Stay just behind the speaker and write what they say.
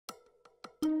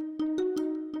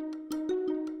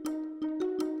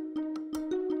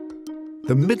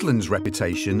The Midlands'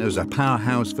 reputation as a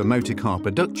powerhouse for motor car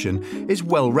production is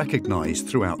well recognised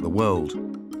throughout the world.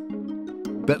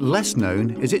 But less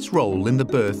known is its role in the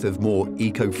birth of more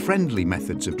eco-friendly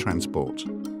methods of transport.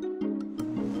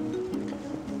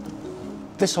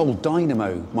 This old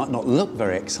dynamo might not look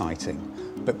very exciting,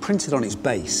 but printed on its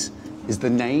base is the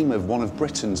name of one of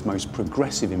Britain's most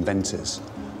progressive inventors,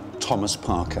 Thomas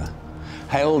Parker,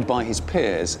 hailed by his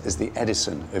peers as the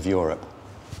Edison of Europe.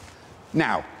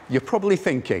 Now, you're probably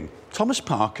thinking, Thomas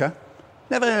Parker?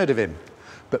 Never heard of him.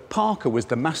 But Parker was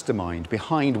the mastermind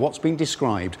behind what's been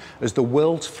described as the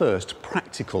world's first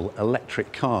practical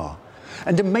electric car.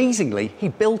 And amazingly, he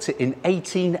built it in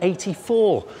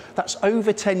 1884. That's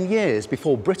over 10 years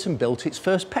before Britain built its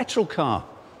first petrol car.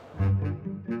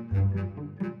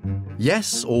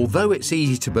 Yes, although it's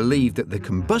easy to believe that the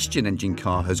combustion engine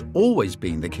car has always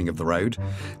been the king of the road,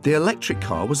 the electric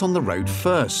car was on the road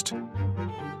first.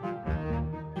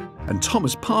 And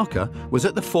Thomas Parker was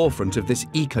at the forefront of this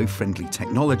eco-friendly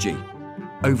technology,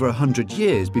 over 100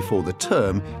 years before the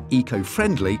term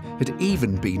eco-friendly had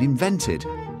even been invented.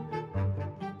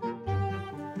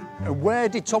 And where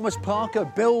did Thomas Parker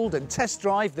build and test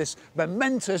drive this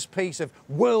momentous piece of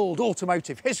world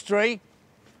automotive history?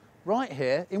 Right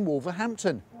here in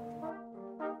Wolverhampton.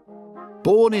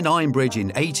 Born in Ironbridge in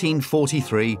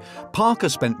 1843, Parker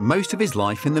spent most of his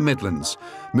life in the Midlands,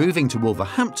 moving to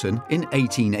Wolverhampton in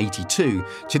 1882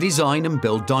 to design and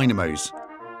build dynamos.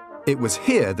 It was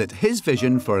here that his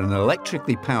vision for an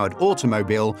electrically powered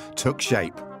automobile took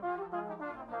shape.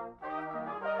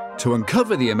 To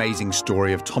uncover the amazing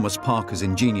story of Thomas Parker's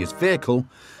ingenious vehicle,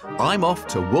 I'm off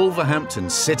to Wolverhampton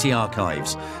City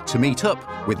Archives to meet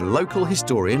up with local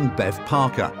historian Bev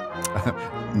Parker.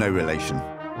 No relation.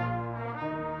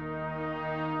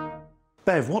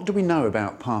 Bev, what do we know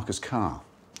about Parker's car?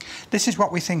 This is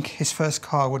what we think his first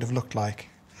car would have looked like.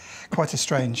 Quite a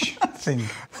strange thing.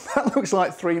 That looks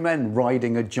like three men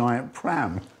riding a giant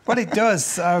pram. Well, it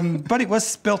does, but it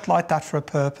was built like that for a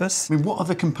purpose. I mean, what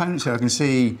other components here? I can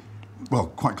see, well,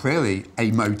 quite clearly,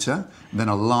 a motor, then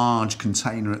a large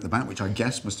container at the back, which I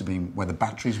guess must have been where the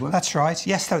batteries were. That's right.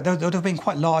 Yes, there would have been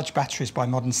quite large batteries by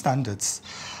modern standards.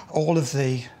 All of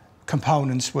the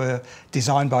components were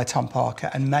designed by Tom Parker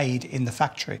and made in the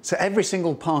factory. So every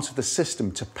single part of the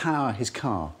system to power his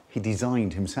car, he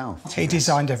designed himself? He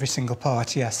designed every single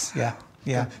part, yes, yeah.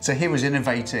 Yeah. So he was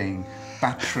innovating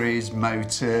batteries,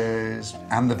 motors,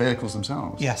 and the vehicles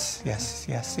themselves? Yes,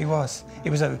 he was.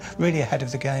 He was really ahead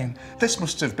of the game. This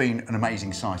must have been an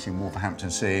amazing sight in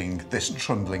Wolverhampton, seeing this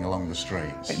trundling along the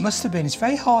streets. It must have been. It's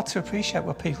very hard to appreciate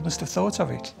what people must have thought of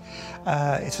it.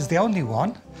 It was the only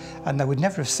one, and they would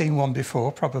never have seen one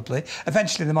before, probably.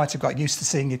 Eventually, they might have got used to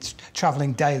seeing it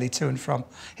travelling daily to and from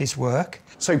his work.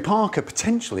 So Parker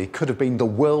potentially could have been the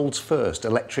world's first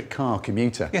electric car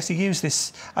commuter? Yes, he used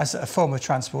this as a form of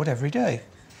transport every day.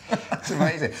 It's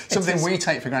amazing. Something we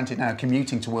take for granted now,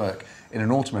 commuting to work in an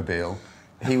automobile,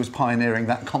 he was pioneering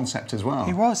that concept as well.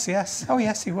 He was, yes. Oh,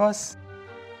 yes, he was.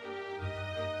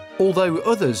 Although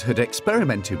others had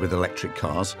experimented with electric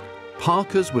cars,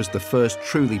 Parker's was the first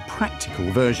truly practical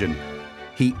version.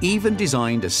 He even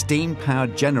designed a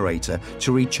steam-powered generator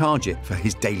to recharge it for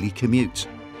his daily commute.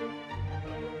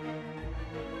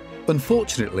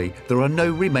 Unfortunately, there are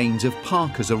no remains of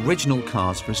Parker's original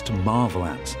cars for us to marvel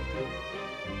at.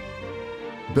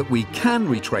 But we can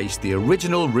retrace the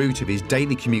original route of his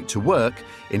daily commute to work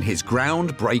in his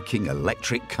groundbreaking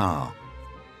electric car.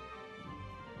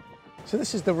 So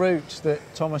this is the route that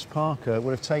Thomas Parker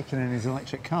would have taken in his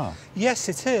electric car? Yes,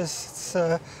 it is.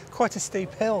 It's quite a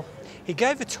steep hill. He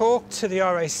gave a talk to the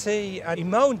RAC and he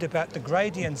moaned about the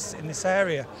gradients in this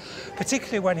area,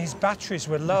 particularly when his batteries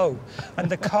were low and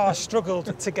the car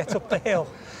struggled to get up the hill.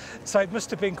 So it must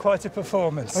have been quite a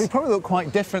performance. Well, it probably looked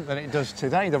quite different than it does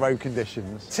today, the road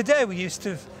conditions. Today we used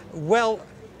to have well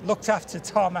looked after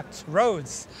tarmacked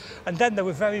roads, and then they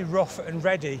were very rough and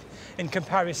ready in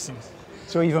comparison.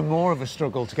 So even more of a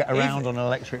struggle to get around on an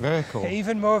electric vehicle?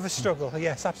 Even more of a struggle,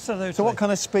 yes, absolutely. So what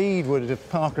kind of speed would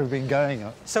Parker have been going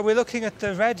at? So we're looking at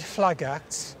the red flag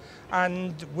act,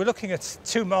 and we're looking at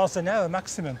 2 miles an hour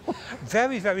maximum.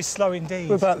 Very, very slow indeed.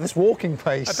 What about this walking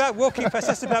pace? About walking pace,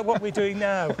 that's about what we're doing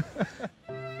now.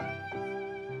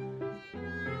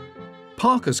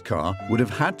 Parker's car would have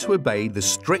had to obey the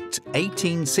strict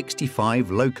 1865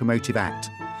 Locomotive Act.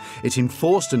 It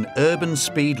enforced an urban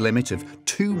speed limit of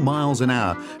 2 miles an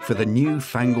hour for the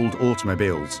new-fangled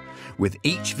automobiles, with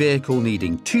each vehicle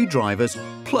needing 2 drivers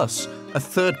plus a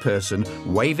third person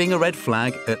waving a red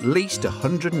flag at least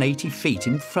 180 feet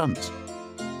in front.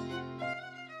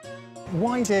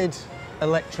 Why did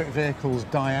electric vehicles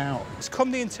die out? It's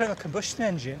come the internal combustion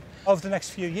engine, Over the next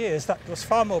few years, that was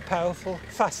far more powerful,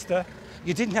 faster.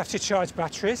 You didn't have to charge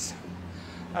batteries,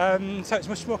 so it's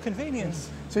much more convenient.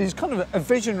 So he's kind of a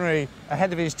visionary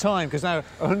ahead of his time, because now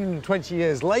 120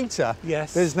 years later,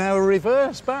 yes, there's now a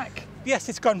reverse back. Yes,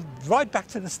 it's gone right back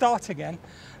to the start again,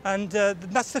 and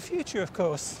that's the future, of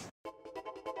course.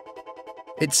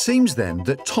 It seems then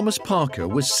that Thomas Parker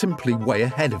was simply way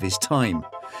ahead of his time.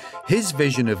 His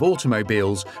vision of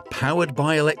automobiles powered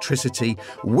by electricity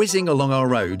whizzing along our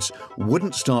roads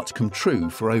wouldn't start to come true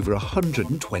for over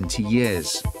 120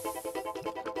 years.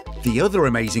 The other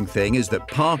amazing thing is that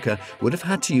Parker would have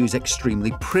had to use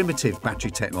extremely primitive battery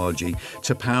technology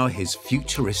to power his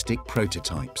futuristic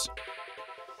prototypes.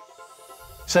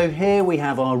 So here we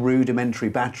have our rudimentary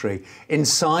battery.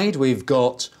 Inside we've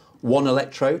got one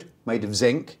electrode made of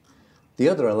zinc, the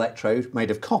other electrode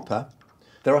made of copper.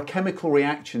 There are chemical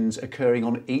reactions occurring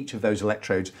on each of those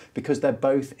electrodes because they're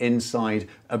both inside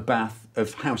a bath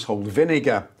of household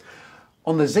vinegar.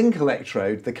 On the zinc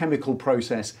electrode, the chemical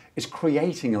process is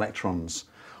creating electrons.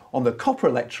 On the copper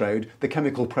electrode, the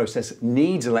chemical process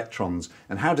needs electrons.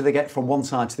 And how do they get from one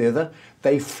side to the other?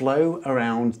 They flow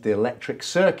around the electric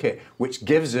circuit, which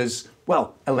gives us,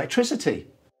 well, electricity.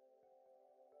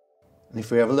 And if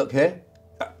we have a look here,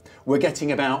 we're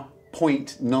getting about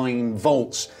 0.9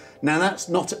 volts. Now that's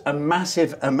not a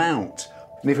massive amount.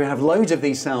 And if we have loads of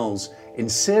these cells in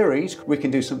series, we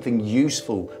can do something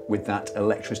useful with that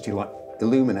electricity, like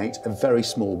illuminate a very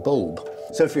small bulb.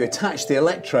 So if we attach the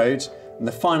electrodes and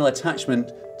the final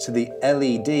attachment to the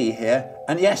LED here,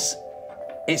 and yes,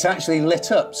 it's actually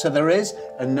lit up. So there is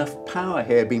enough power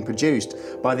here being produced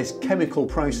by this chemical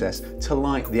process to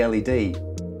light the LED.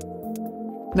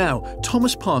 Now,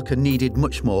 Thomas Parker needed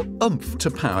much more oomph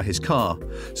to power his car,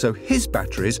 so his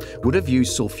batteries would have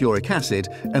used sulfuric acid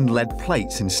and lead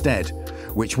plates instead,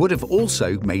 which would have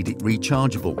also made it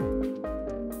rechargeable.